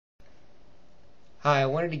Hi, I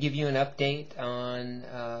wanted to give you an update on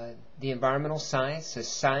the environmental science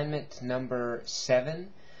assignment number 7,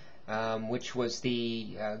 which was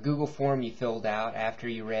the Google form you filled out after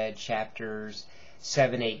you read chapters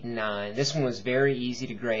 7, 8, and 9. This one was very easy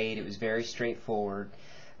to grade. It was very straightforward.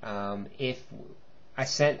 If I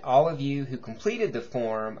sent all of you who completed the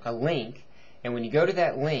form a link, and when you go to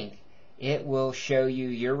that link, it will show you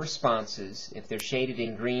your responses. If they're shaded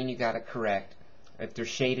in green, you got it correct. If they're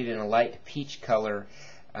shaded in a light peach color,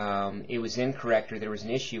 it was incorrect or there was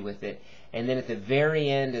an issue with it. And then at the very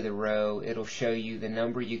end of the row, it'll show you the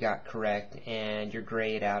number you got correct and your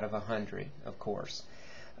grade out of 100, of course.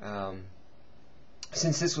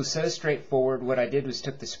 Since this was so straightforward, what I did was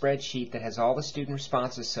took the spreadsheet that has all the student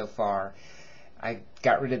responses so far. I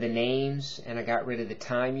got rid of the names and I got rid of the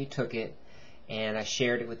time you took it, and I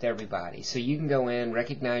shared it with everybody. So you can go in,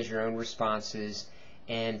 recognize your own responses,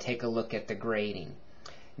 and take a look at the grading.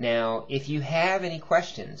 Now, if you have any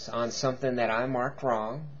questions on something that I marked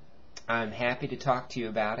wrong, I'm happy to talk to you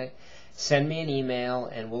about it. Send me an email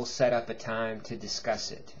and we'll set up a time to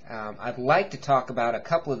discuss it. I'd like to talk about a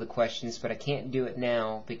couple of the questions, but I can't do it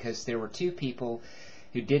now because there were 2 people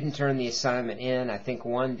who didn't turn the assignment in. I think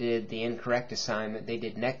one did the incorrect assignment. They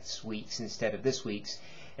did next week's instead of this week's.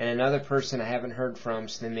 And another person I haven't heard from,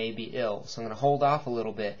 so they may be ill. So I'm going to hold off a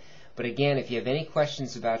little bit. But again, if you have any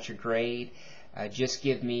questions about your grade, just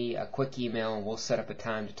give me a quick email and we'll set up a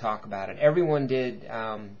time to talk about it. Everyone did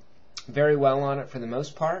very well on it for the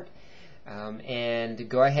most part. And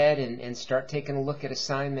go ahead and start taking a look at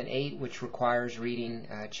assignment 8, which requires reading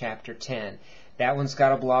chapter 10. That one's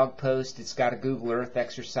got a blog post. It's got a Google Earth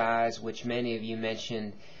exercise, which many of you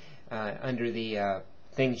mentioned under the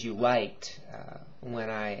things you liked when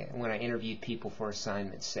I interviewed people for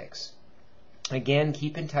assignment 6. Again,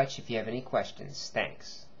 keep in touch if you have any questions.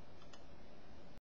 Thanks.